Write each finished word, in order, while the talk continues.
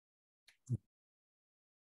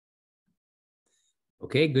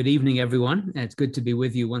Okay, good evening, everyone. It's good to be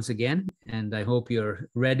with you once again, and I hope you're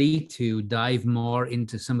ready to dive more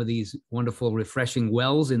into some of these wonderful, refreshing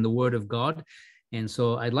wells in the Word of God. And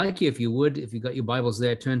so I'd like you, if you would, if you've got your Bibles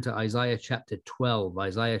there, turn to Isaiah chapter 12,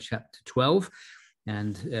 Isaiah chapter 12.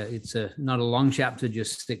 And it's not a long chapter,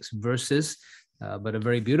 just 6 verses, but a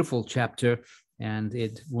very beautiful chapter. And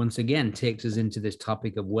it once again takes us into this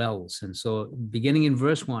topic of wells. And so beginning in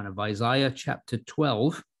verse 1 of Isaiah chapter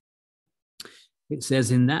 12, it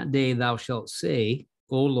says, "In that day thou shalt say,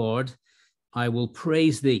 O Lord, I will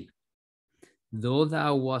praise thee. Though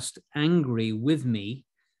thou wast angry with me,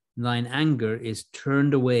 thine anger is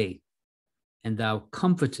turned away, and thou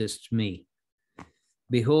comfortest me.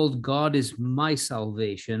 Behold, God is my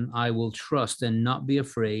salvation. I will trust and not be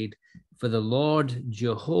afraid, for the Lord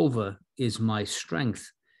Jehovah is my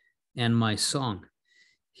strength and my song.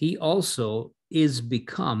 He also is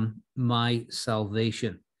become my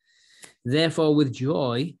salvation. Therefore, with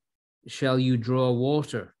joy shall you draw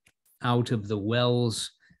water out of the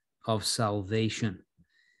wells of salvation.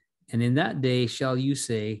 And in that day shall you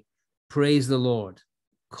say, Praise the Lord.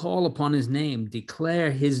 Call upon his name,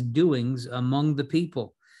 declare his doings among the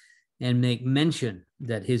people, and make mention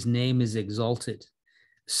that his name is exalted.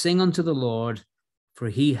 Sing unto the Lord, for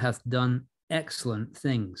he hath done excellent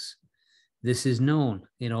things. This is known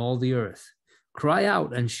in all the earth. Cry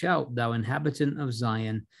out and shout, thou inhabitant of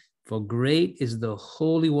Zion, for great is the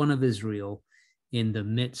Holy One of Israel in the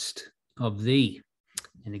midst of thee."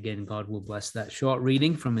 And again, God will bless that short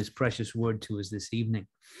reading from his precious word to us this evening.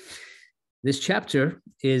 This chapter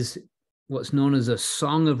is what's known as a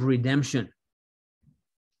song of redemption.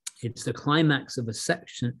 It's the climax of a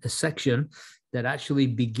section that actually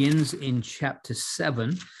begins in chapter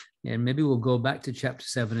 7. And maybe we'll go back to chapter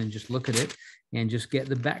 7 and just look at it and just get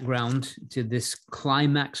the background to this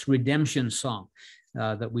climax redemption song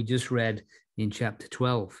that we just read in chapter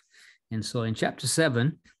 12. And so in chapter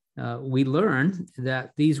 7, we learn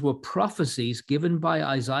that these were prophecies given by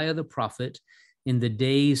Isaiah the prophet in the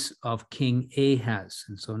days of King Ahaz.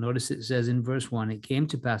 And so notice it says in verse 1, it came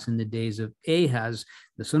to pass in the days of Ahaz,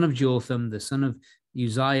 the son of Jotham, the son of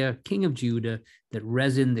Uzziah, king of Judah, that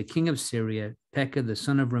Rezin, the king of Syria, Pekah, the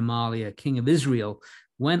son of Remaliah, king of Israel,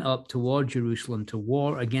 went up toward Jerusalem to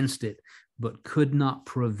war against it, but could not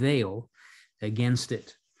prevail against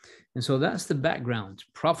it. And so that's the background.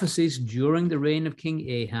 Prophecies during the reign of King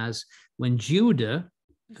Ahaz, when Judah,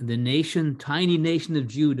 the nation, tiny nation of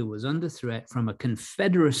Judah, was under threat from a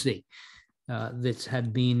confederacy that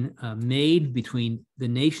had been made between the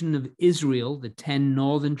nation of Israel, the 10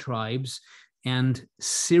 northern tribes, and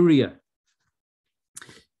Syria.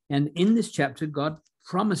 And in this chapter, God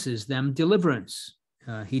promises them deliverance.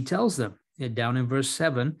 He tells them down in verse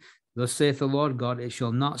 7, "Thus saith the Lord God, it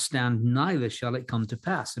shall not stand, neither shall it come to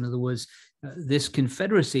pass." In other words, this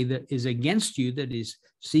confederacy that is against you, that is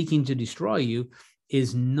seeking to destroy you,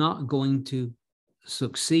 is not going to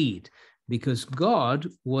succeed because God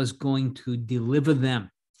was going to deliver them.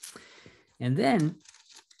 And then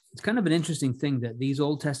it's kind of an interesting thing that these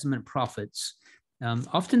Old Testament prophets,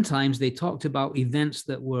 oftentimes they talked about events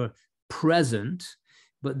that were present,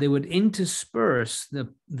 but they would intersperse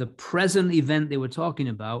the present event they were talking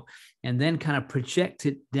about and then kind of project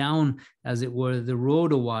it down, as it were, the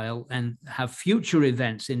road a while and have future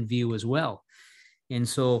events in view as well. And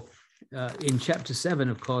so in chapter 7,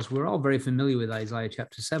 of course, we're all very familiar with Isaiah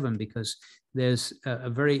chapter 7 because there's a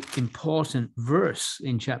very important verse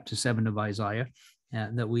in chapter 7 of Isaiah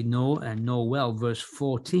that we know and know well, verse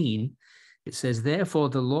 14. It says, "Therefore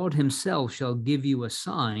the Lord himself shall give you a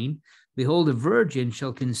sign. Behold, a virgin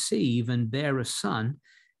shall conceive and bear a son,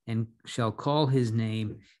 and shall call his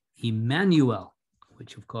name Emmanuel,"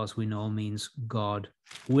 which of course we know means God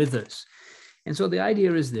with us. And so the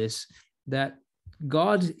idea is this, that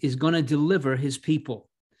God is going to deliver his people.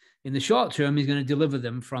 In the short term, he's going to deliver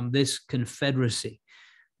them from this confederacy.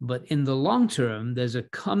 But in the long term, there's a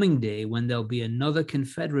coming day when there'll be another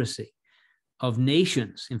confederacy of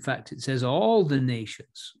nations. In fact, it says all the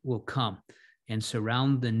nations will come and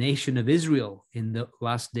surround the nation of Israel in the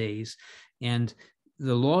last days, and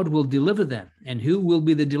the Lord will deliver them. And who will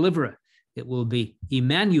be the deliverer? It will be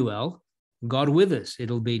Emmanuel, God with us.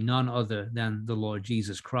 It'll be none other than the Lord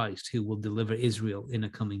Jesus Christ who will deliver Israel in a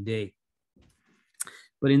coming day.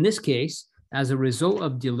 But in this case, as a result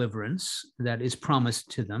of deliverance that is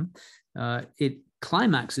promised to them, it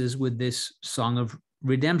climaxes with this song of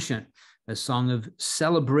redemption, a song of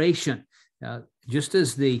celebration. Just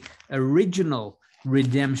as the original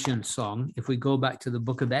redemption song, if we go back to the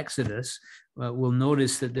book of Exodus, we'll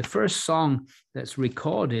notice that the first song that's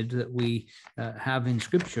recorded that we have in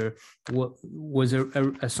Scripture was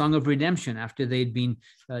a song of redemption after they'd been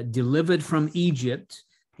delivered from Egypt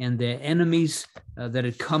and their enemies that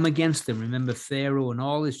had come against them. Remember, Pharaoh and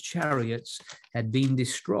all his chariots had been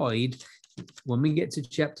destroyed. When we get to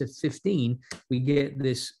chapter 15, we get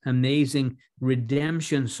this amazing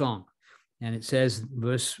redemption song. And it says,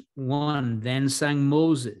 verse 1, then sang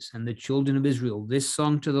Moses and the children of Israel this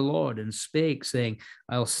song to the Lord, and spake, saying,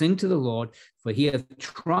 I'll sing to the Lord, for he hath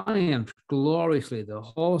triumphed gloriously. The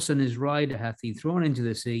horse and his rider hath he thrown into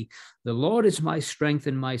the sea. The Lord is my strength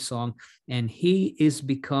and my song, and he is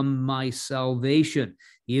become my salvation.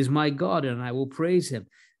 He is my God, and I will praise him.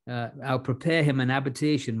 I'll prepare him an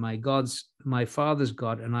habitation, my father's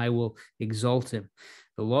God, and I will exalt him.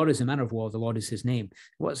 The Lord is a man of war, the Lord is his name.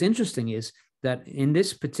 What's interesting is that in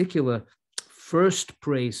this particular first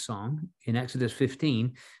praise song in Exodus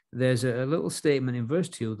 15, there's a little statement in verse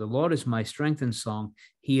 2, the Lord is my strength and song,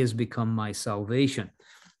 he has become my salvation.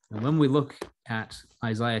 And when we look at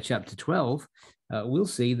Isaiah chapter 12, we'll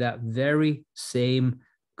see that very same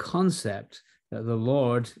concept, that the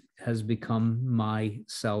Lord has become my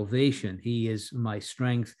salvation. He is my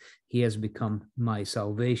strength. He has become my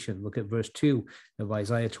salvation. Look at verse 2 of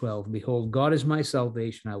Isaiah 12. Behold, God is my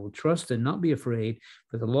salvation. I will trust and not be afraid,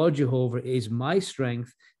 for the Lord Jehovah is my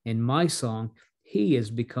strength and my song. He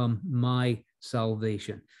has become my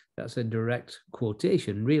salvation. That's a direct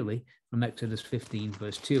quotation, really, from Exodus 15,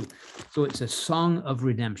 verse 2. So it's a song of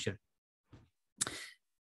redemption.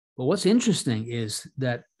 But what's interesting is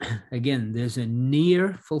that, again, there's a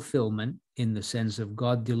near fulfillment in the sense of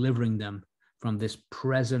God delivering them from this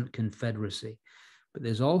present confederacy. But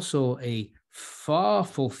there's also a far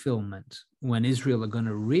fulfillment when Israel are going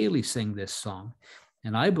to really sing this song.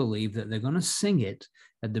 And I believe that they're going to sing it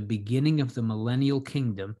at the beginning of the millennial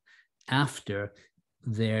kingdom after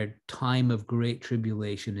their time of great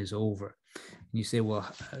tribulation is over. And you say, well,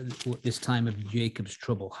 this time of Jacob's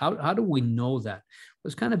trouble, how do we know that? Well,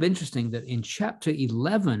 it's kind of interesting that in chapter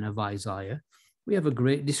 11 of Isaiah, we have a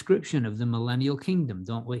great description of the millennial kingdom,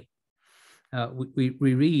 don't we?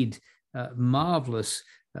 We read marvelous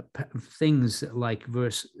things like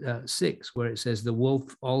verse 6, where it says, the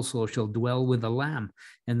wolf also shall dwell with the lamb,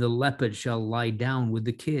 and the leopard shall lie down with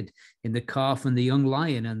the kid, and the calf and the young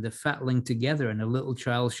lion and the fatling together, and a little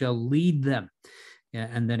child shall lead them.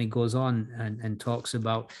 And then it goes on and talks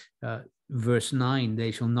about verse 9, they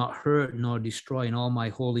shall not hurt nor destroy in all my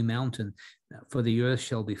holy mountain, for the earth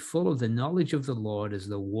shall be full of the knowledge of the Lord as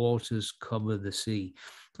the waters cover the sea.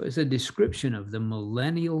 So it's a description of the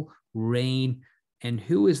millennial reign. And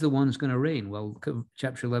who is the one who's going to reign? Well,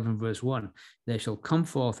 chapter 11, verse 1, there shall come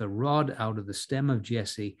forth a rod out of the stem of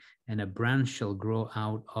Jesse, and a branch shall grow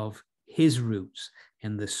out of his roots,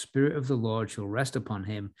 and the Spirit of the Lord shall rest upon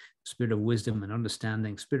him, Spirit of wisdom and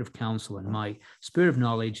understanding, Spirit of counsel and might, Spirit of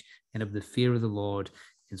knowledge and of the fear of the Lord,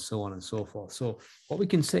 and so on and so forth. So what we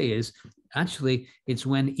can say is, actually, it's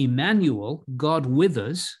when Emmanuel, God with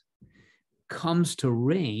us, comes to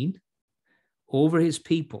reign over his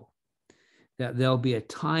people, that there'll be a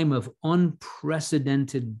time of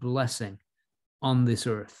unprecedented blessing on this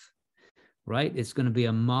earth. Right? It's going to be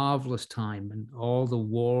a marvelous time, and all the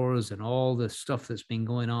wars and all the stuff that's been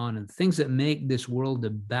going on and things that make this world a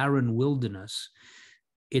barren wilderness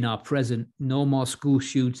in our present, no more school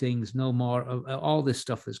shootings, no more of all this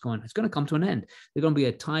stuff that's going on. It's going to come to an end. There's going to be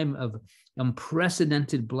a time of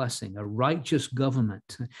unprecedented blessing, a righteous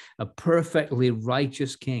government, a perfectly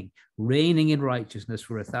righteous king reigning in righteousness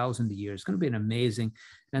for 1,000 years. It's going to be an amazing,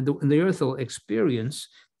 and the earth will experience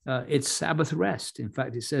it's Sabbath rest. In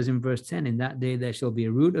fact, it says in verse 10, in that day there shall be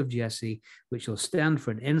a root of Jesse, which shall stand for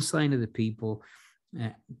an ensign of the people.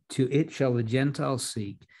 To it shall the Gentiles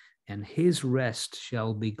seek, and his rest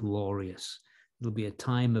shall be glorious. It'll be a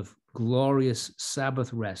time of glorious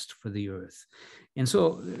Sabbath rest for the earth. And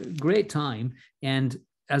so, great time. And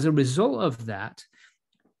as a result of that,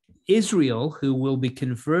 Israel, who will be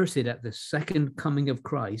converted at the second coming of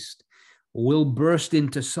Christ, will burst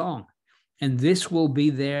into song. And this will be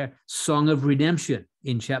their song of redemption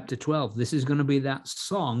in chapter 12. This is going to be that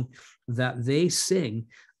song that they sing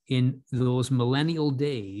in those millennial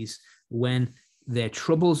days when their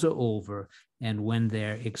troubles are over and when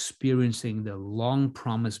they're experiencing the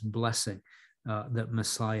long-promised blessing that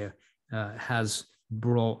Messiah has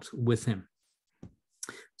brought with him.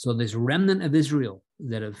 So this remnant of Israel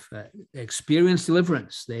that have experienced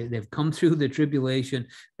deliverance, they've come through the tribulation,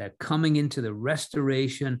 they're coming into the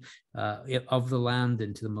restoration of the land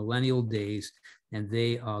into the millennial days, and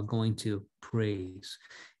they are going to praise.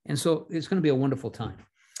 And so it's going to be a wonderful time.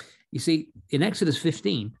 You see, in Exodus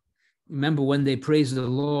 15, remember when they praised the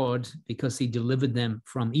Lord because he delivered them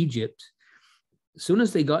from Egypt, as soon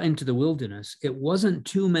as they got into the wilderness, it wasn't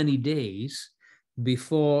too many days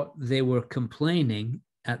before they were complaining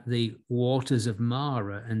at the waters of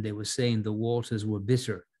Mara, and they were saying the waters were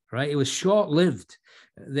bitter, right? It was short-lived.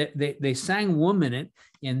 They sang 1 minute,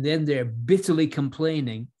 and then they're bitterly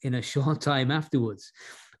complaining in a short time afterwards.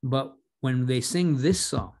 But when they sing this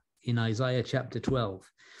song in Isaiah chapter 12,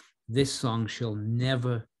 this song shall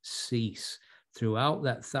never cease. Throughout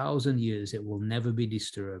that 1,000 years, it will never be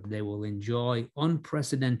disturbed. They will enjoy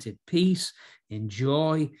unprecedented peace, and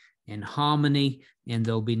joy, and harmony, and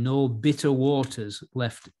there'll be no bitter waters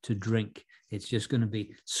left to drink. It's just going to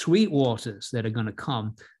be sweet waters that are going to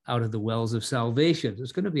come out of the wells of salvation.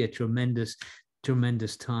 It's going to be a tremendous,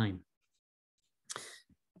 tremendous time.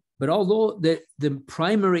 But although the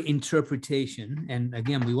primary interpretation, and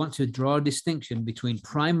again, we want to draw a distinction between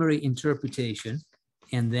primary interpretation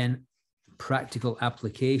and then practical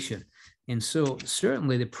application. And so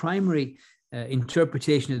certainly the primary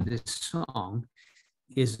interpretation of this song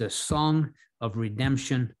is the song of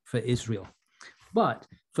redemption for Israel. But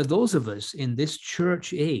for those of us in this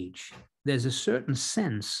church age, there's a certain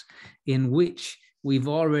sense in which we've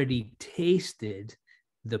already tasted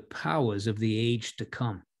the powers of the age to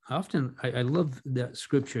come. I love that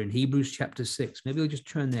scripture in Hebrews chapter 6. Maybe we'll just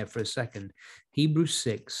turn there for a second. Hebrews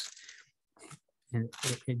 6. And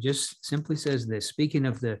it just simply says this, speaking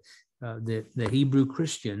of the Hebrew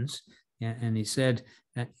Christians, and he said,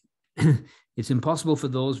 it's impossible for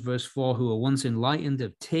those, verse 4, who were once enlightened,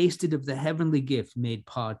 have tasted of the heavenly gift, made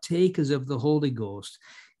partakers of the Holy Ghost,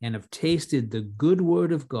 and have tasted the good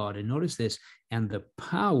word of God. And notice this, and the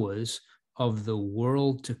powers of the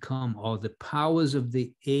world to come, or the powers of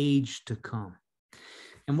the age to come.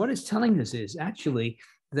 And what it's telling us is actually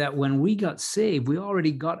that when we got saved, we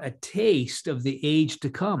already got a taste of the age to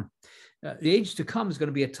come. The age to come is going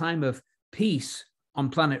to be a time of peace on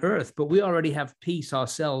planet Earth, but we already have peace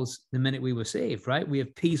ourselves the minute we were saved, right? We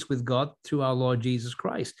have peace with God through our Lord Jesus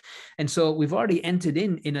Christ. And so we've already entered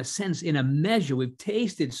in a sense, in a measure, we've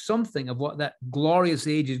tasted something of what that glorious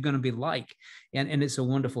age is going to be like. And it's a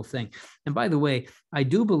wonderful thing. And by the way, I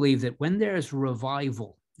do believe that when there's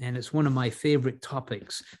revival, and it's one of my favorite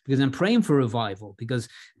topics, because I'm praying for revival, because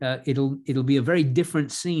it'll be a very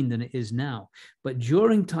different scene than it is now. But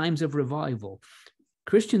during times of revival,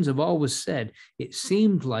 Christians have always said it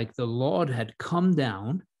seemed like the Lord had come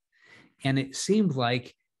down, and it seemed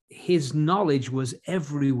like his knowledge was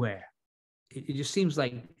everywhere. It just seems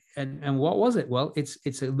like, and what was it? Well,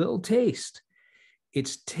 it's a little taste.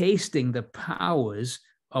 It's tasting the powers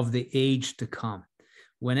of the age to come.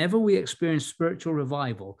 Whenever we experience spiritual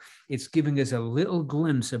revival, it's giving us a little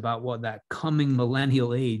glimpse about what that coming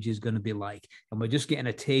millennial age is going to be like. And we're just getting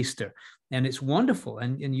a taster. And it's wonderful.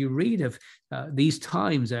 And you read of these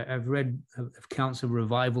times. I've read accounts of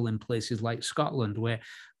revival in places like Scotland,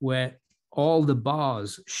 where all the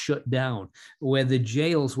bars shut down, where the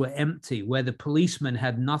jails were empty, where the policemen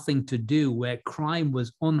had nothing to do, where crime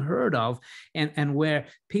was unheard of, and where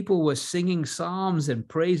people were singing psalms and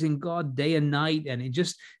praising God day and night. And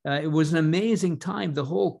it was an amazing time. The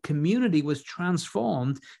whole community was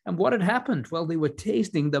transformed. And what had happened? Well, they were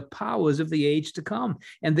tasting the powers of the age to come,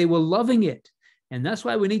 and they were loving it. And that's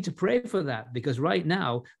why we need to pray for that, because right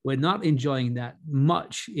now we're not enjoying that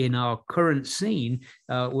much in our current scene.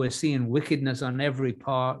 We're seeing wickedness on every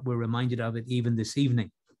part. We're reminded of it even this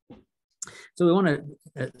evening. So we want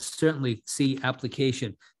to certainly see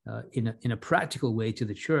application in a practical way to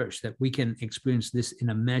the church, that we can experience this in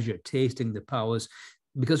a measure, tasting the powers,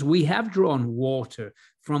 because we have drawn water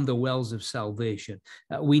from the wells of salvation.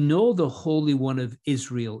 We know the Holy One of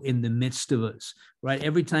Israel in the midst of us, right?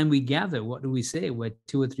 Every time we gather, what do we say? Where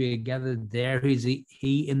two or three are gathered, there is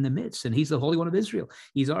he in the midst, and he's the Holy One of Israel.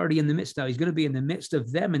 He's already in the midst now. He's going to be in the midst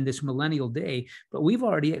of them in this millennial day, but we've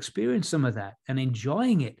already experienced some of that and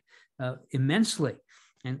enjoying it immensely.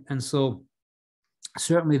 And so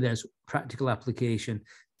certainly there's practical application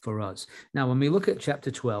for us. Now, when we look at chapter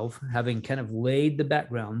 12, having kind of laid the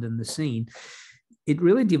background and the scene, it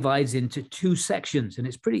really divides into two sections, and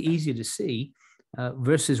it's pretty easy to see.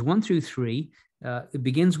 Verses 1 through 3, it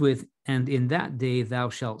begins with, and in that day thou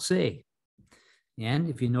shalt say. And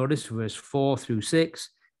if you notice verse 4 through 6,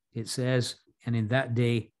 it says, and in that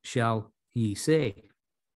day shall ye say.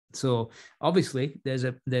 So obviously there's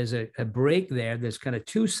a break there. There's kind of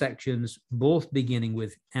two sections, both beginning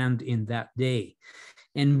with, and in that day.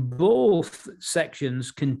 And both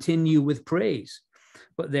sections continue with praise,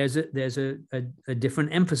 but there's a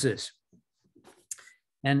different emphasis.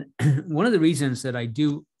 And one of the reasons that I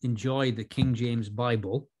do enjoy the King James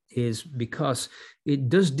Bible is because it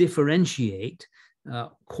does differentiate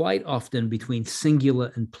quite often between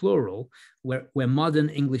singular and plural, where modern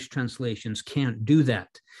English translations can't do that.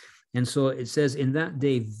 And so it says, in that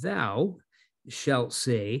day, thou shalt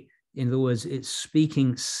say, in other words, it's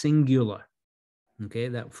speaking singular. Okay,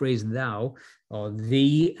 that phrase thou or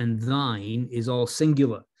thee and thine is all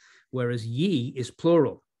singular, whereas ye is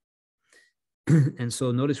plural. And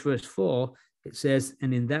so notice verse 4, it says,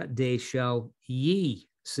 and in that day shall ye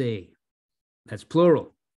say. That's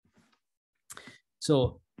plural.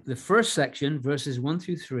 So the first section, verses 1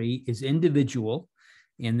 through 3, is individual.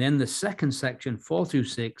 And then the second section, 4 through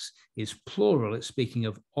 6, is plural. It's speaking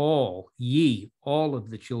of all, ye, all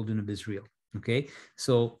of the children of Israel. Okay,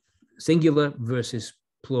 so singular versus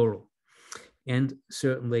plural. And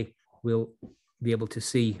certainly we'll be able to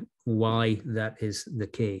see why that is the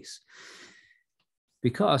case.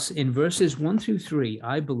 Because in verses 1 through 3,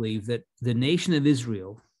 I believe that the nation of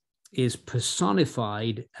Israel is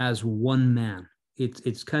personified as one man.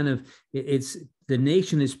 It's the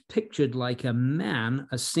nation is pictured like a man,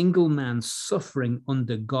 a single man suffering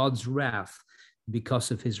under God's wrath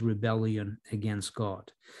because of his rebellion against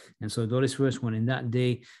God. And so notice verse 1, in that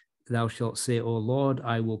day thou shalt say, O Lord,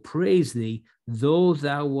 I will praise thee, though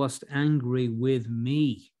thou wast angry with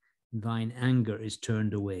me, thine anger is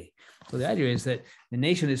turned away. So the idea is that the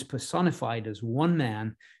nation is personified as one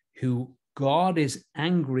man who God is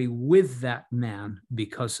angry with that man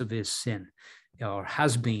because of his sin, or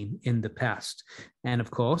has been in the past. And of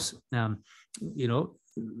course, Psalm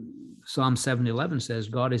 7:11 says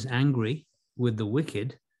God is angry with the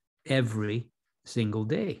wicked every single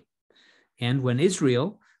day. And when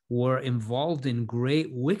Israel were involved in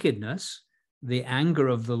great wickedness, the anger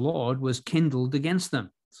of the Lord was kindled against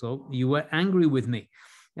them. So you were angry with me.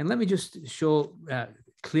 And let me just show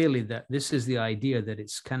clearly that this is the idea, that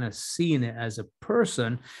it's kind of seeing it as a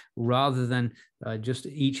person rather than just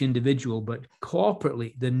each individual, but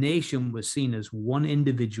corporately, the nation was seen as one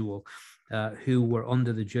individual who were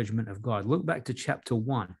under the judgment of God. Look back to chapter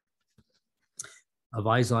 1 of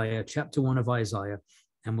Isaiah,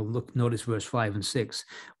 and we'll notice verse 5 and 6.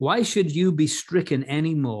 Why should you be stricken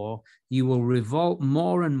any more? You will revolt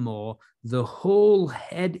more and more. The whole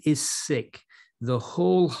head is sick, the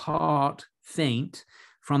whole heart faint.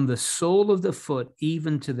 From the sole of the foot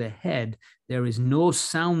even to the head, there is no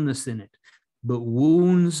soundness in it, but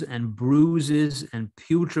wounds and bruises and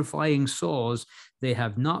putrefying sores. They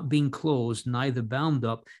have not been closed, neither bound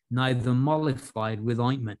up, neither mollified with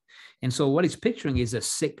ointment. And so what he's picturing is a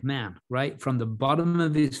sick man, right? From the bottom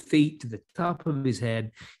of his feet to the top of his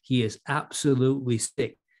head, he is absolutely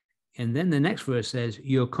sick. And then the next verse says,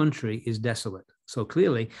 your country is desolate. So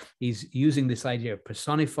clearly he's using this idea of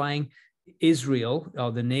personifying Israel,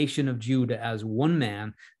 or the nation of Judah, as one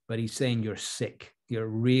man, but he's saying you're sick. You're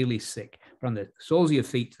really sick from the soles of your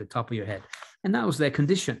feet to the top of your head. And that was their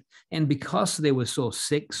condition. And because they were so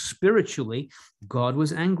sick spiritually, God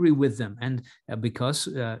was angry with them. And because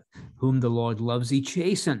whom the Lord loves, he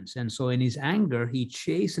chastens. And so in his anger, he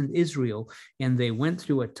chastened Israel, and they went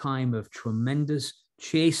through a time of tremendous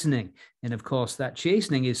chastening. And of course, that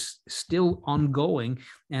chastening is still ongoing,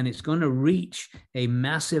 and it's going to reach a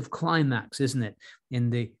massive climax, isn't it? In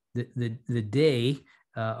the day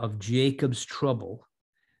of Jacob's trouble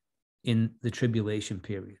in the tribulation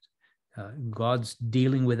period. God's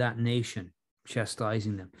dealing with that nation,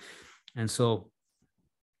 chastising them. And so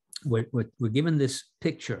we're given this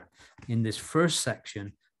picture in this first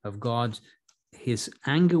section of his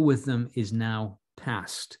anger with them is now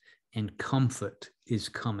past, and comfort is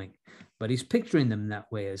coming. But he's picturing them that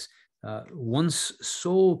way as once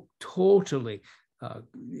so totally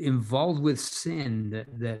involved with sin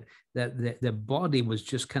that the body was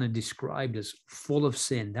just kind of described as full of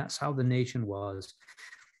sin. That's how the nation was.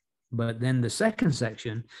 But then the second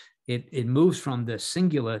section, it moves from the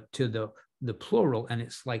singular to the plural, and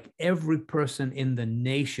it's like every person in the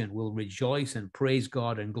nation will rejoice and praise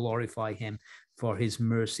God and glorify him for his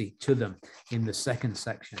mercy to them in the second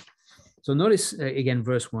section. So notice again,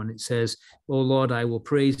 verse 1, it says, O Lord, I will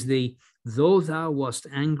praise thee. Though thou wast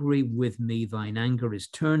angry with me, thine anger is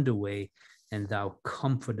turned away, and thou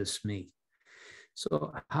comfortest me.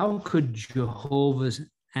 So how could Jehovah's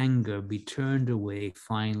anger be turned away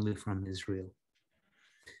finally from Israel?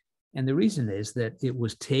 And the reason is that it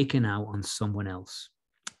was taken out on someone else.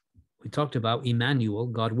 We talked about Emmanuel,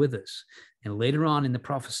 God with us. And later on in the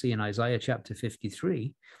prophecy in Isaiah chapter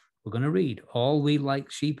 53, we're going to read, all we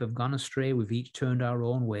like sheep have gone astray, we've each turned our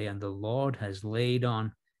own way, and the Lord has laid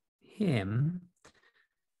on him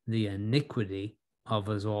the iniquity of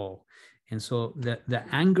us all. And so the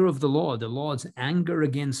anger of the Lord's anger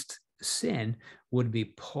against sin would be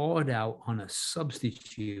poured out on a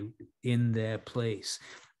substitute in their place,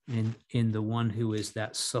 in the one who is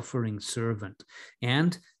that suffering servant.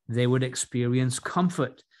 And they would experience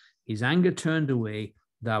comfort. His anger turned away,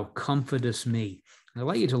 thou comfortest me. I'd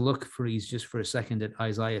like you to look, please, just for a second at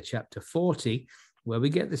Isaiah chapter 40, where we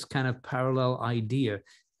get this kind of parallel idea.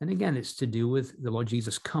 And again, it's to do with the Lord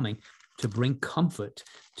Jesus coming to bring comfort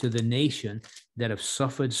to the nation that have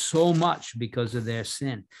suffered so much because of their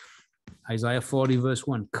sin. Isaiah 40, verse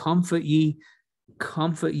 1, comfort ye,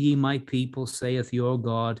 my people, saith your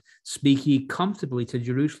God. Speak ye comfortably to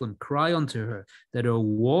Jerusalem. Cry unto her that her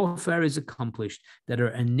warfare is accomplished, that her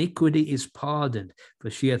iniquity is pardoned,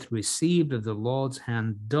 for she hath received of the Lord's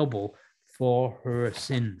hand double for her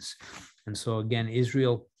sins. And so again,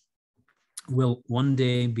 Israel will one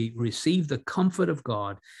day receive the comfort of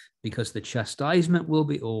God, because the chastisement will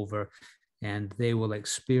be over and they will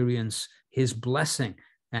experience his blessing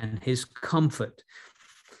and his comfort.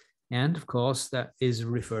 And of course, that is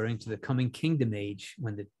referring to the coming kingdom age,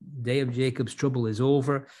 when the day of Jacob's trouble is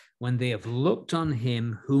over, when they have looked on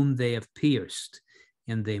him whom they have pierced,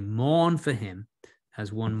 and they mourn for him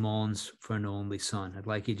as one mourns for an only son. I'd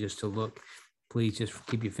like you just to look, please just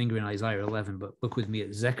keep your finger in Isaiah 11, but look with me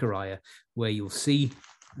at Zechariah, where you'll see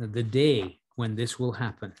the day when this will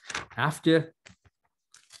happen. After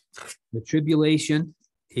the tribulation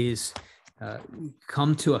is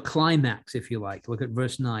come to a climax, if you like. Look at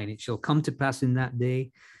verse 9. It shall come to pass in that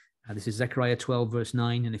day. This is Zechariah 12, verse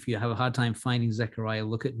 9. And if you have a hard time finding Zechariah,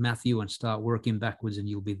 look at Matthew and start working backwards, and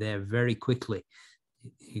you'll be there very quickly.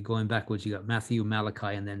 You're going backwards, you got Matthew,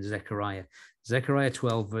 Malachi, and then Zechariah. Zechariah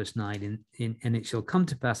 12, verse 9, and it shall come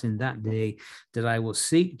to pass in that day that I will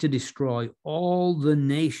seek to destroy all the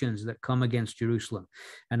nations that come against Jerusalem.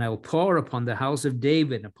 And I will pour upon the house of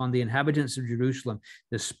David, upon the inhabitants of Jerusalem,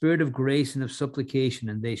 the spirit of grace and of supplication,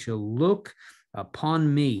 and they shall look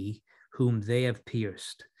upon me whom they have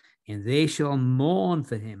pierced. And they shall mourn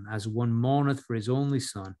for him as one mourneth for his only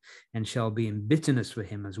son, and shall be in bitterness for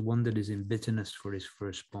him as one that is in bitterness for his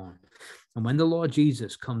firstborn. And when the Lord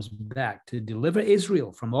Jesus comes back to deliver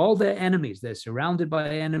Israel from all their enemies, they're surrounded by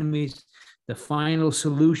enemies. The final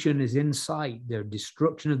solution is in sight, their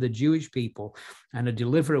destruction of the Jewish people, and a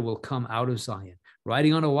deliverer will come out of Zion.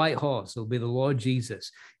 Riding on a white horse will be the Lord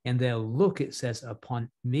Jesus, and they'll look, it says,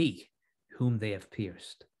 upon me, whom they have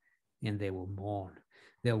pierced, and they will mourn.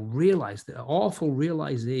 They'll realize, the awful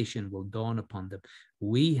realization will dawn upon them.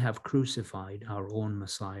 We have crucified our own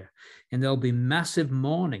Messiah. And there'll be massive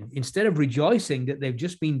mourning. Instead of rejoicing that they've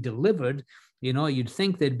just been delivered, you know, you'd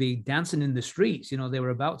think they'd be dancing in the streets. You know, they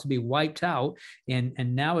were about to be wiped out, and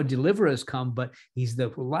now a deliverer has come, but he's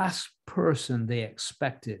the last person they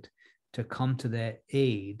expected to come to their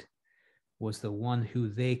aid, was the one who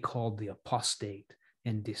they called the apostate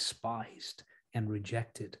and despised and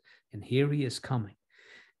rejected. And here he is coming.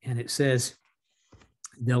 And it says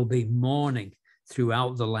there'll be mourning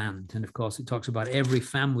throughout the land. And of course, it talks about every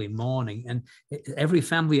family mourning and every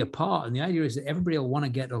family apart. And the idea is that everybody will want to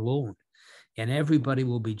get alone, and everybody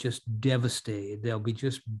will be just devastated. They'll be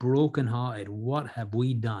just brokenhearted. What have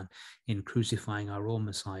we done in crucifying our own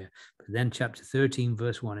Messiah? But then chapter 13,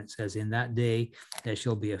 verse 1, it says, in that day there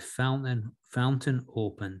shall be a fountain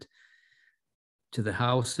opened to the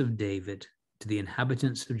house of David, to the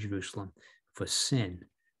inhabitants of Jerusalem, for sin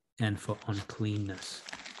and for uncleanness.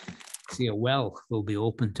 See, a well will be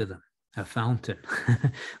open to them, a fountain.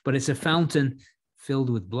 But it's a fountain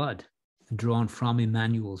filled with blood, drawn from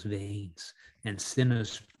Emmanuel's veins, and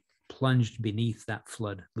sinners plunged beneath that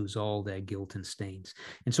flood lose all their guilt and stains.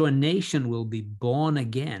 And so a nation will be born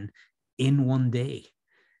again in one day.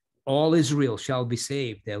 All Israel shall be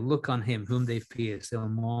saved. They'll look on him whom they've pierced. They'll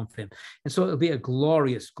mourn for him. And so it'll be a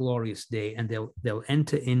glorious, glorious day. And they'll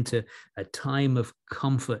enter into a time of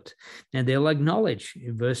comfort. And they'll acknowledge,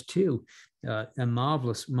 in verse 2, a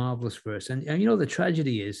marvelous, marvelous verse. And you know, the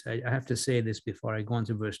tragedy is, I have to say this before I go on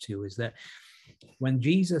to verse 2, is that when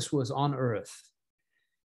Jesus was on earth,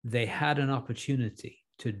 they had an opportunity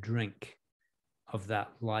to drink of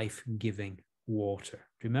that life-giving water.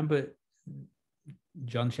 Remember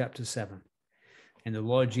John chapter 7. And the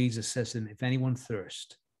Lord Jesus says to them, if anyone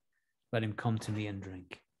thirst, let him come to me and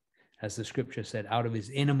drink. As the scripture said, out of his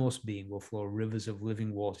innermost being will flow rivers of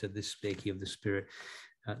living water. This spake he of the Spirit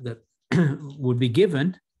that would be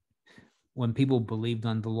given when people believed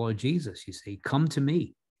on the Lord Jesus. You see, come to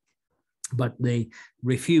me. But they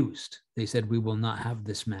refused. They said, we will not have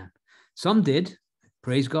this man. Some did,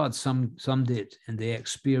 praise God, some did, and they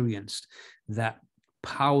experienced that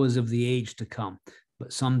powers of the age to come,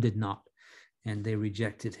 but some did not, and they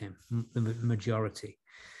rejected him, the majority.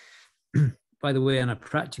 by the way, on a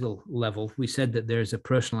practical level, we said that there's a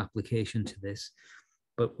personal application to this.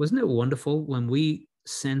 But wasn't it wonderful when we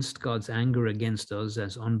sensed God's anger against us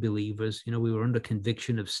as unbelievers? You know, we were under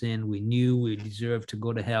conviction of sin. We knew we deserved to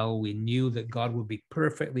go to hell. We knew that God would be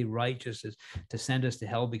perfectly righteous to send us to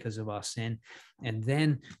hell because of our sin. And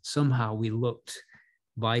then somehow we looked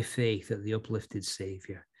by faith at the uplifted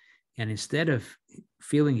Savior. And instead of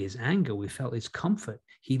feeling his anger, we felt his comfort.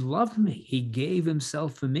 He loved me. He gave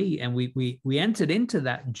himself for me. And we entered into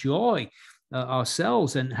that joy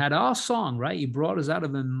ourselves and had our song, right? He brought us out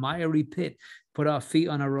of a miry pit, put our feet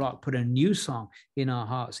on a rock, put a new song in our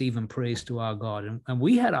hearts, even praise to our God. And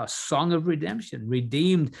we had our song of redemption,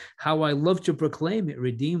 redeemed, how I love to proclaim it,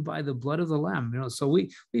 redeemed by the blood of the Lamb. You know, so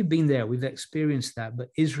we've been there, we've experienced that, but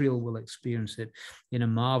Israel will experience it in a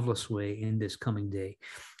marvelous way in this coming day.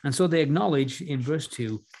 And so they acknowledge in verse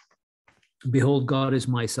 2, behold, God is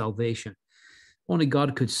my salvation. Only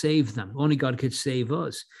God could save them. Only God could save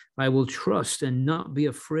us. I will trust and not be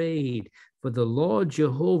afraid, for the Lord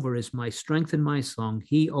Jehovah is my strength and my song.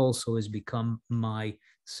 He also has become my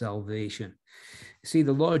salvation. See,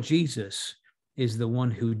 the Lord Jesus is the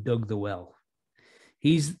one who dug the well.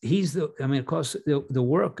 He's the, I mean, of course, the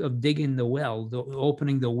work of digging the well, the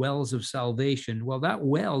opening the wells of salvation. Well, that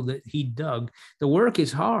well that he dug, the work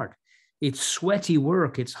is hard. It's sweaty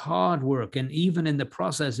work. It's hard work. And even in the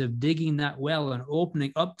process of digging that well and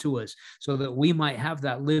opening up to us so that we might have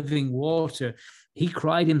that living water, he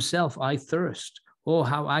cried himself, I thirst. Oh,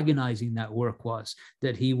 how agonizing that work was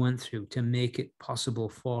that he went through to make it possible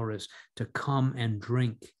for us to come and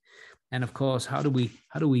drink. And of course, how do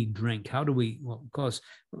we drink? Well, of course,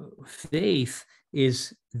 faith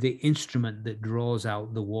is the instrument that draws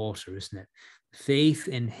out the water, isn't it? Faith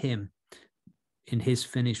in him, in his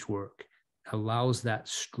finished work, allows that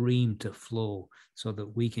stream to flow so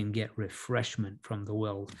that we can get refreshment from the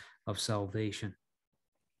well of salvation.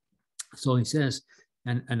 So he says,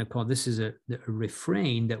 and of course, this is a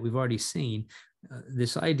refrain that we've already seen,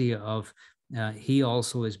 this idea of he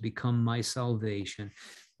also has become my salvation.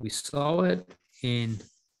 We saw it in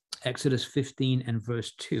Exodus 15 and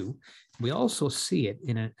verse 2. We also see it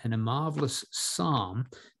in a marvelous psalm.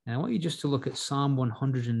 And I want you just to look at Psalm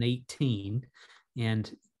 118.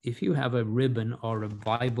 And if you have a ribbon or a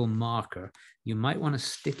Bible marker, you might want to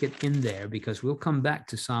stick it in there because we'll come back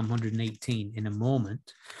to Psalm 118 in a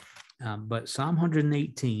moment. But Psalm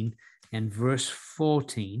 118 and verse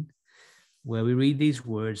 14, where we read these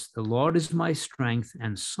words, the Lord is my strength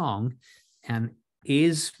and song, and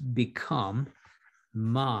is become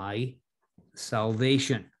my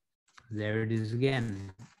salvation. There it is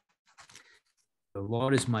again. The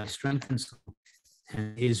Lord is my strength and song,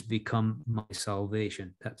 and is become my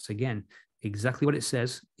salvation. That's again exactly what it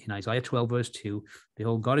says in Isaiah 12, verse 2.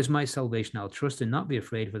 Behold, God is my salvation. I'll trust and not be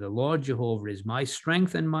afraid, for the Lord Jehovah is my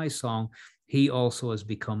strength and my song. He also has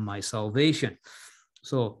become my salvation.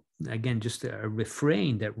 So again, just a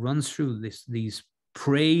refrain that runs through these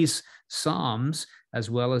praise psalms, as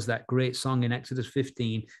well as that great song in Exodus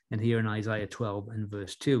 15 and here in Isaiah 12 and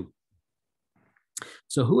verse 2.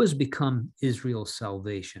 So who has become Israel's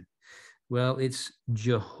salvation? Well, it's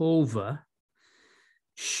Jehovah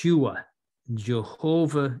Shua.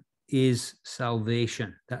 Jehovah is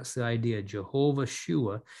salvation. That's the idea, Jehovah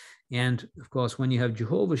Shua. And of course, when you have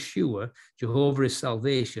Jehovah Shua, Jehovah is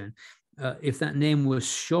salvation. If that name was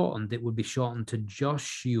shortened, it would be shortened to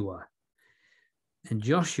Joshua. And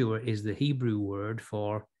Joshua is the Hebrew word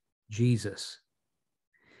for Jesus.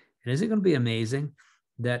 And is it going to be amazing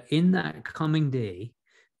that in that coming day,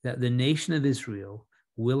 that the nation of Israel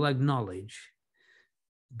will acknowledge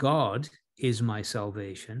God is my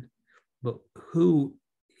salvation, but who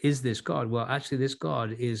is this God? Well, actually, this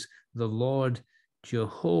God is the Lord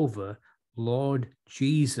Jehovah. Lord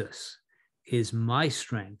Jesus is my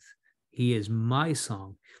strength. He is my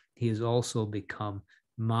song. He has also become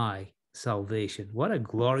my salvation. What a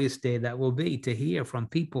glorious day that will be to hear from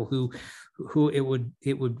people who they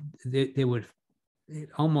would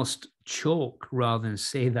almost choke rather than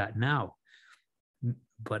say that now.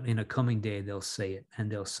 But in a coming day, they'll say it,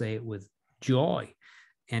 and they'll say it with joy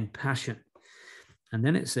and passion. And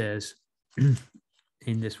then it says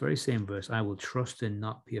in this very same verse, I will trust and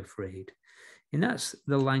not be afraid. And that's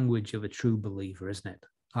the language of a true believer, isn't it?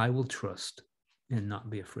 I will trust and not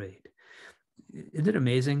be afraid. Isn't it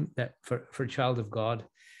amazing that for a child of God,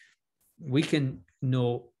 we can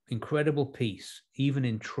know incredible peace, even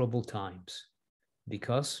in troubled times,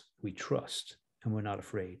 because we trust and we're not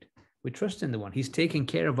afraid. We trust in the one. He's taking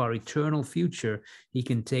care of our eternal future. He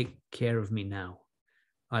can take care of me now.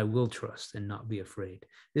 I will trust and not be afraid.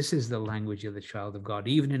 This is the language of the child of God.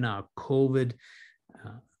 Even in our COVID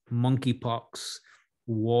monkeypox,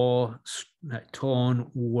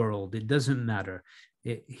 war-torn world. It doesn't matter.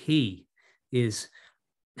 He is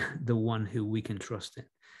the one who we can trust in,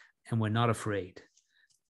 and we're not afraid.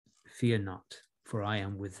 Fear not, for I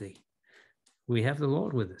am with thee. We have the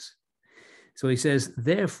Lord with us. So he says,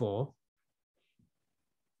 therefore,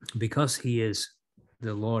 because he is,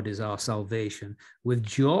 the Lord is our salvation, with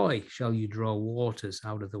joy shall you draw waters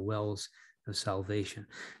out of the wells of salvation.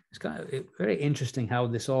 It's kind of very interesting how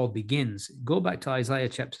this all begins. Go back to Isaiah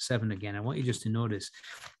chapter 7 again. I want you just to notice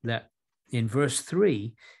that in verse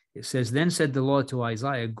 3, it says, then said the Lord to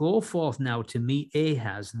Isaiah, go forth now to meet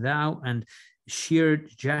Ahaz, thou and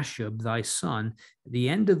Shear-Jashub, thy son, at the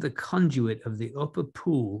end of the conduit of the upper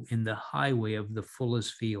pool in the highway of the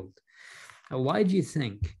fuller's field. Now, why do you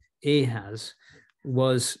think Ahaz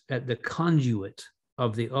was at the conduit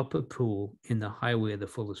of the upper pool in the highway of the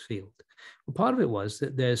fuller's field? Well, part of it was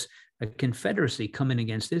that there's a confederacy coming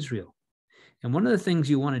against Israel. And one of the things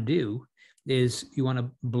you want to do is you want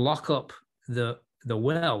to block up the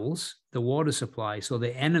wells, the water supply, so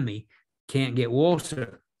the enemy can't get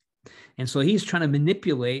water. And so he's trying to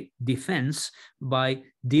manipulate defense by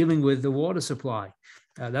dealing with the water supply.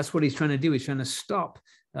 That's what he's trying to do. He's trying to stop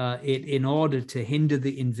it in order to hinder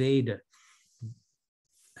the invader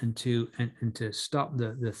and to stop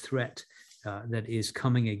the threat that is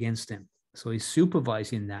coming against him. So he's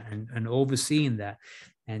supervising that and overseeing that.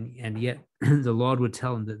 And yet the Lord would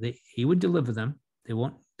tell him that he would deliver them. They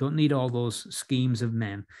don't need all those schemes of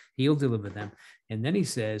men. He'll deliver them. And then he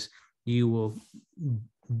says, you will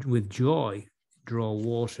with joy draw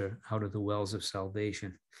water out of the wells of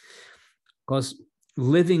salvation. Because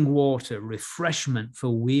living water, refreshment for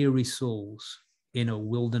weary souls in a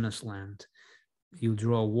wilderness land. You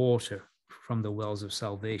draw water from the wells of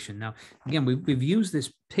salvation. Now, again, we've used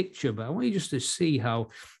this picture, but I want you just to see how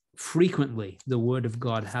frequently the Word of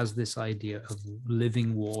God has this idea of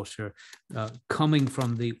living water coming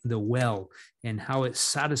from the well, and how it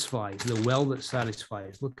satisfies, the well that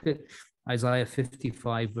satisfies. Look at Isaiah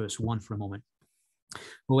 55, verse 1 for a moment.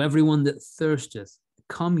 O everyone that thirsteth,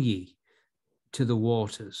 come ye to the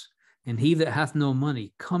waters. And he that hath no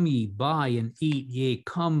money, come ye, buy and eat. Yea,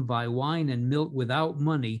 come, buy wine and milk without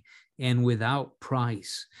money and without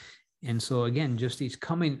price. And so again, just he's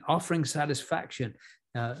coming, offering satisfaction.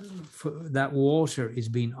 For that water is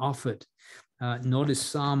being offered. Notice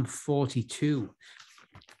Psalm 42.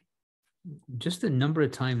 Just the number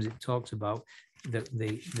of times it talks about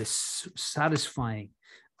the satisfying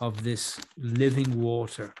of this living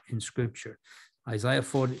water in Scripture.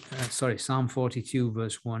 Psalm 42,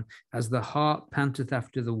 verse 1, as the hart panteth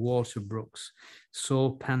after the water brooks, so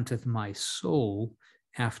panteth my soul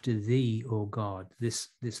after thee, O God. This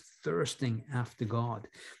thirsting after God.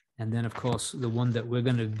 And then, of course, the one that we're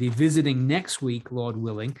going to be visiting next week, Lord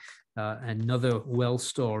willing, another well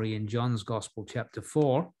story in John's Gospel, chapter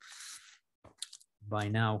 4. By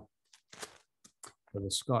now, Brother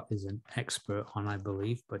Scott is an expert on, I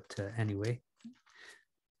believe, but anyway,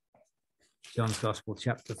 John's Gospel,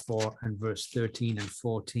 chapter 4 and verse 13 and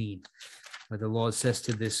 14, where the Lord says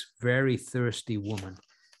to this very thirsty woman,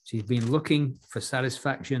 she's been looking for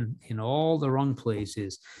satisfaction in all the wrong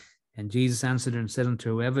places. And Jesus answered her and said unto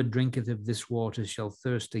her, whoever drinketh of this water shall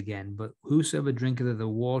thirst again, but whosoever drinketh of the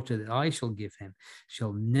water that I shall give him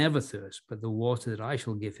shall never thirst, but the water that I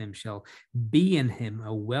shall give him shall be in him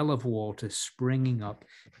a well of water springing up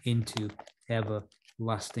into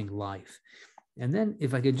everlasting life. And then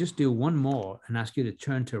if I could just do one more and ask you to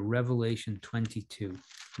turn to Revelation 22.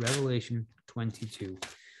 Revelation 22.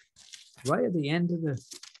 Right at the end of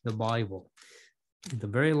the Bible, the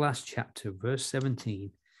very last chapter, verse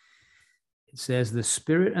 17, it says, the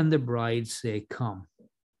Spirit and the bride say, come,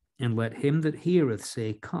 and let him that heareth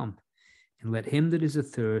say, come, and let him that is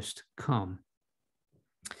athirst come.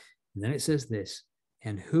 And then it says this,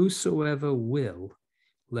 and whosoever will,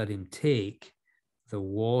 let him take the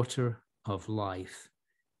water of life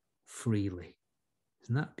freely.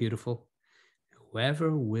 Isn't that beautiful?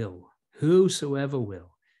 Whosoever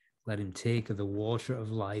will, let him take of the water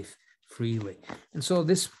of life freely. And so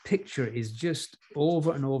this picture is just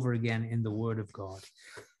over and over again in the Word of God.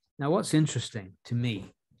 Now, what's interesting to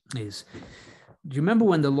me is, do you remember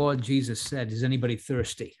when the Lord Jesus said, is anybody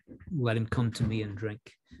thirsty? Let him come to me and drink.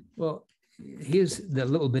 Well, here's the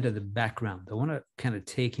little bit of the background. I want to kind of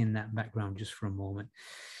take in that background just for a moment.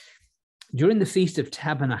 During the Feast of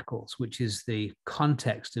Tabernacles, which is the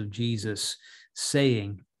context of Jesus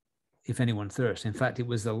saying, if anyone thirsts. In fact, it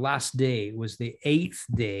was the last day, it was the 8th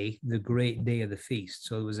day, the great day of the feast.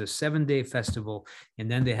 So it was a 7-day festival, and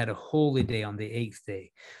then they had a holy day on the 8th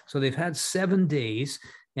day. So they've had 7 days,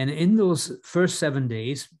 and in those first 7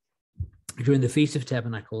 days, during the Feast of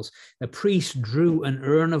Tabernacles, a priest drew an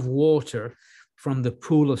urn of water from the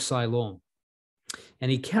pool of Siloam, and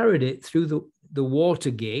he carried it through the water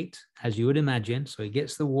gate, as you would imagine. So he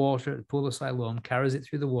gets the water at the pool of Siloam, carries it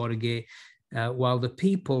through the water gate, while the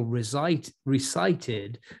people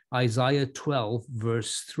recited Isaiah 12,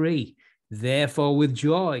 verse 3. Therefore, with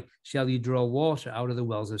joy shall you draw water out of the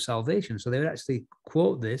wells of salvation. So they would actually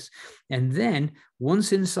quote this. And then,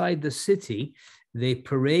 once inside the city, they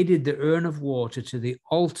paraded the urn of water to the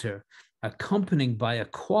altar, accompanied by a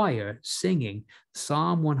choir singing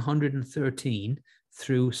Psalm 113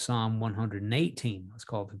 through Psalm 118. That's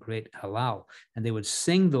called the Great Hallel. And they would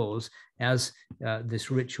sing those as this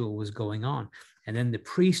ritual was going on. And then the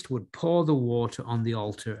priest would pour the water on the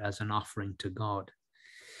altar as an offering to God.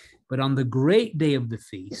 But on the great day of the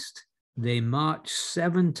feast, they marched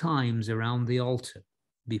 7 times around the altar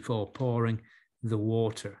before pouring the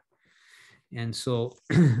water. And so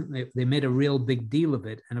they made a real big deal of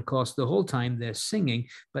it. And of course, the whole time they're singing,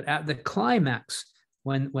 but at the climax,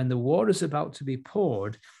 when the water's about to be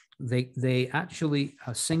poured, they actually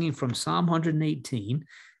are singing from Psalm 118.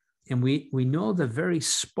 And we know the very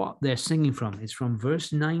spot they're singing from. It's from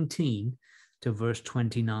verse 19 to verse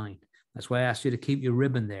 29. That's why I asked you to keep your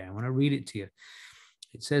ribbon there. I want to read it to you.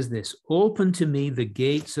 It says this: open to me the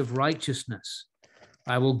gates of righteousness.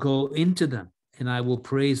 I will go into them, and I will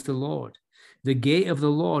praise the Lord. The gate of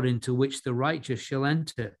the Lord into which the righteous shall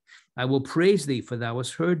enter. I will praise thee, for thou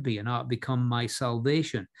hast heard me, and art become my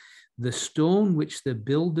salvation. The stone which the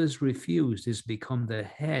builders refused is become the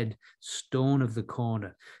head stone of the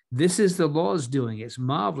corner. This is the Lord's doing. It's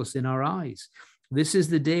marvelous in our eyes. This is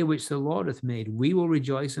the day which the Lord hath made. We will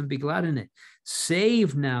rejoice and be glad in it.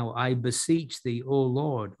 Save now, I beseech thee, O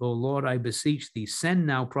Lord. O Lord, I beseech thee. Send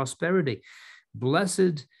now prosperity.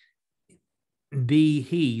 Blessed be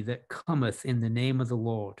he that cometh in the name of the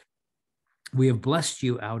Lord. We have blessed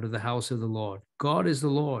you out of the house of the Lord. God is the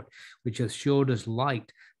Lord, which hath showed us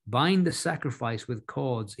light. Bind the sacrifice with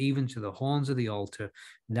cords, even to the horns of the altar.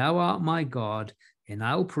 Thou art my God, and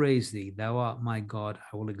I'll praise thee. Thou art my God,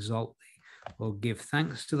 I will exalt thee. Oh, give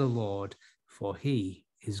thanks to the Lord, for he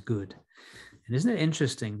is good. And isn't it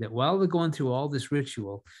interesting that while they're going through all this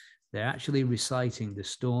ritual, they're actually reciting the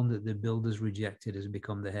stone that the builders rejected has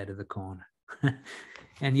become the head of the corner.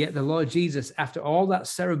 And yet the Lord Jesus, after all that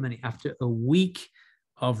ceremony, after a week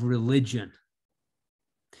of religion,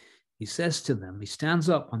 he says to them, he stands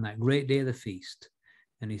up on that great day of the feast,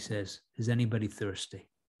 and he says, is anybody thirsty?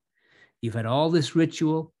 You've had all this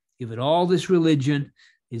ritual, you've had all this religion.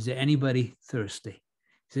 Is there anybody thirsty?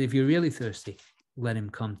 He said, if you're really thirsty, let him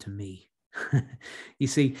come to me. You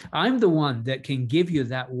see, I'm the one that can give you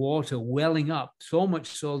that water welling up, so much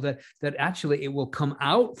so that actually it will come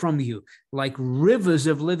out from you like rivers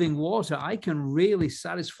of living water. I can really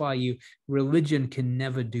satisfy you. Religion can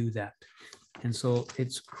never do that. And so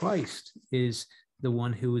it's Christ is the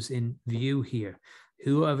one who is in view here.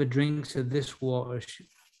 Whoever drinks of this water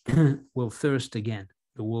will thirst again.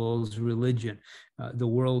 The world's religion, the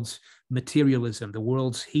world's materialism, the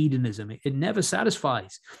world's hedonism. It never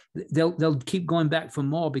satisfies. They'll keep going back for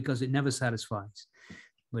more because it never satisfies.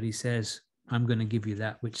 But he says, I'm going to give you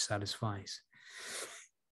that which satisfies.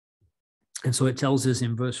 And so it tells us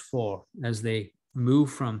in verse 4, as they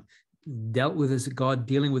move from dealt with as God,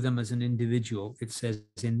 dealing with them as an individual, it says,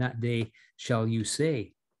 in that day shall you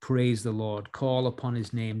say, praise the Lord, call upon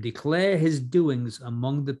his name, declare his doings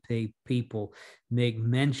among the people, make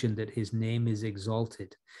mention that his name is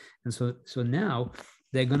exalted. And so now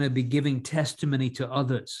they're going to be giving testimony to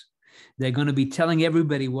others. They're going to be telling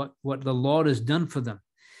everybody what the Lord has done for them.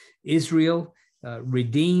 Israel,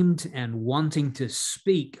 redeemed and wanting to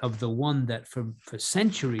speak of the one that for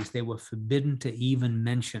centuries they were forbidden to even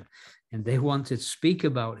mention. And they want to speak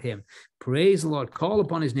about him. Praise the Lord, call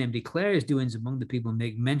upon his name, declare his doings among the people,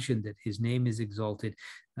 make mention that his name is exalted.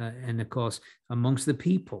 And of course, amongst the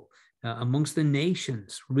people, amongst the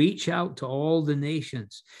nations, reach out to all the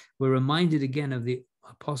nations. We're reminded again of the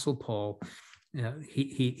Apostle Paul.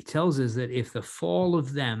 He tells us that if the fall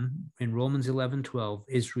of them, in Romans 11:12,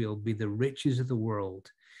 Israel, be the riches of the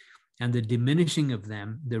world, and the diminishing of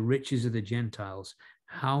them, the riches of the Gentiles,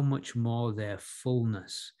 how much more their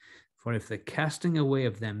fullness? For if the casting away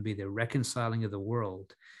of them be the reconciling of the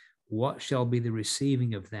world, what shall be the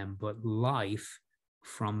receiving of them but life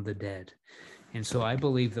from the dead? And so I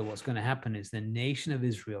believe that what's going to happen is the nation of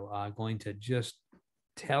Israel are going to just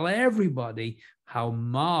tell everybody how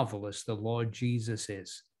marvelous the Lord Jesus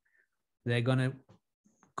is. They're going to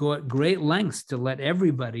go at great lengths to let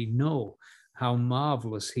everybody know how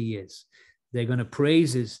marvelous he is. They're going to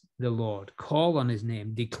praise the Lord, call on his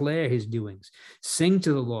name, declare his doings, sing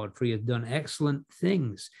to the Lord, for he has done excellent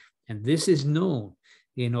things. And this is known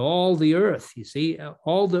in all the earth. You see,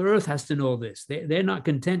 all the earth has to know this. They're not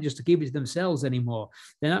content just to keep it to themselves anymore.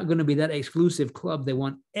 They're not going to be that exclusive club. They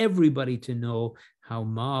want everybody to know how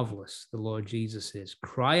marvelous the Lord Jesus is.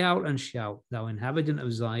 Cry out and shout, thou inhabitant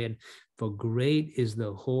of Zion, for great is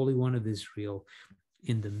the Holy One of Israel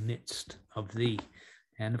in the midst of thee.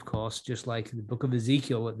 And of course, just like the book of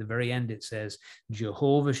Ezekiel, at the very end, it says,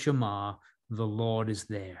 Jehovah Shammah, the Lord is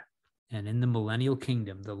there. And in the millennial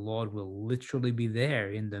kingdom, the Lord will literally be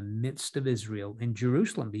there in the midst of Israel, in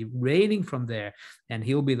Jerusalem, be reigning from there. And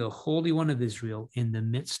he'll be the Holy One of Israel in the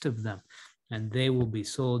midst of them. And they will be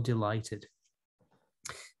so delighted.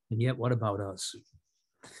 And yet, what about us?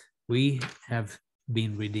 We have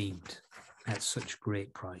been redeemed at such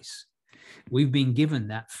great price. We've been given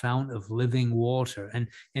that fount of living water. And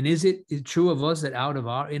is it true of us that out of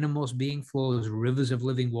our innermost being flows rivers of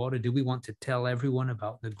living water? Do we want to tell everyone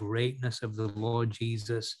about the greatness of the Lord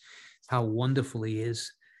Jesus, how wonderful he is?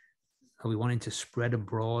 Are we wanting to spread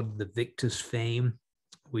abroad the victor's fame?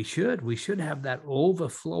 We should have that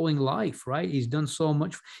overflowing life, right? He's done so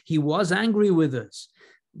much. He was angry with us,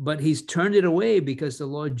 but he's turned it away because the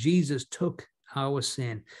Lord Jesus took our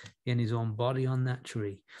sin in his own body on that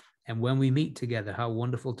tree. And when we meet together, how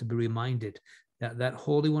wonderful to be reminded that that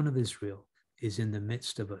Holy One of Israel is in the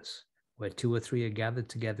midst of us. Where two or three are gathered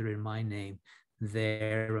together in my name,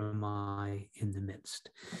 there am I in the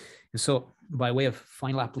midst. And so, by way of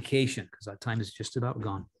final application, because our time is just about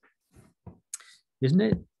gone, isn't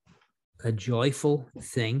it a joyful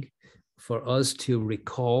thing for us to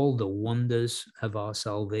recall the wonders of our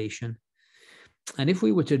salvation? And if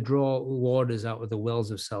we were to draw waters out of the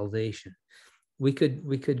wells of salvation, we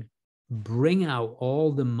could bring out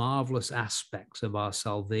all the marvelous aspects of our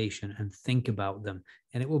salvation and think about them,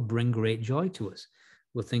 and it will bring great joy to us.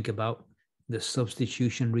 We'll think about the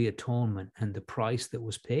substitutionary atonement and the price that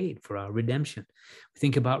was paid for our redemption. We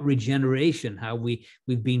think about regeneration, how we've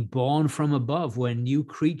been born from above. We're new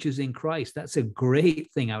creatures in Christ. That's a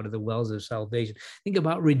great thing out of the wells of salvation. Think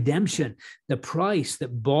about redemption, the price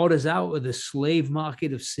that bought us out of the slave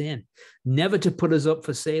market of sin, never to put us up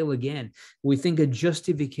for sale again. We think of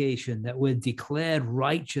justification, that we're declared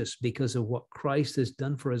righteous because of what Christ has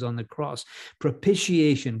done for us on the cross.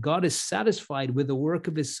 Propitiation, God is satisfied with the work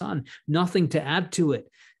of his Son, nothing to add to it,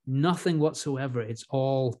 nothing whatsoever. It's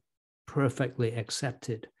all perfectly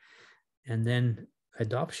accepted. And then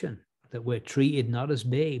adoption, that we're treated not as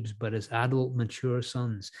babes, but as adult, mature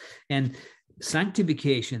sons. And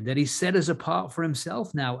sanctification, that he set us apart for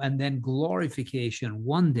himself now. And then glorification,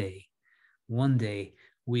 one day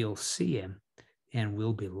we'll see him and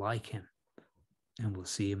we'll be like him and we'll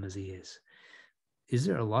see him as he is. Is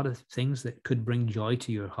there a lot of things that could bring joy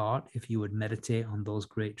to your heart if you would meditate on those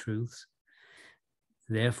great truths?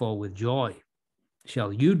 Therefore, with joy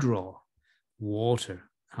shall you draw water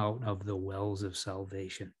out of the wells of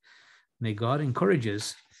salvation. May God encourage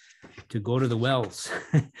us to go to the wells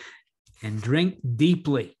and drink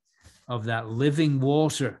deeply of that living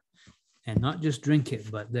water, and not just drink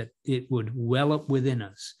it, but that it would well up within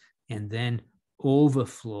us and then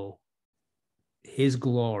overflow his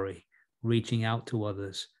glory, reaching out to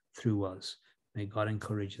others through us. May God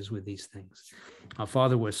encourage us with these things. Our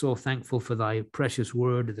Father, we're so thankful for thy precious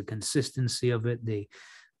word, the consistency of it,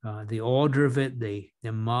 the order of it, the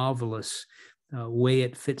marvelous way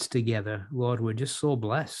it fits together. Lord, we're just so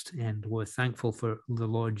blessed, and we're thankful for the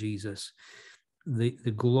Lord Jesus, the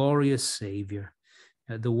glorious Savior,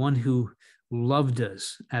 the one who loved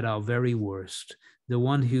us at our very worst, the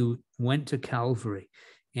one who went to Calvary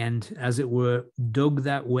and, as it were, dug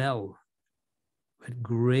that well at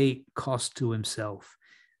great cost to himself,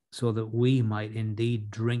 so that we might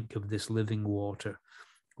indeed drink of this living water.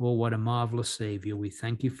 Oh, what a marvelous Savior. We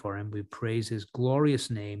thank you for him. We praise his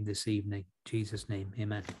glorious name this evening. In Jesus' name,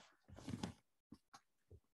 amen.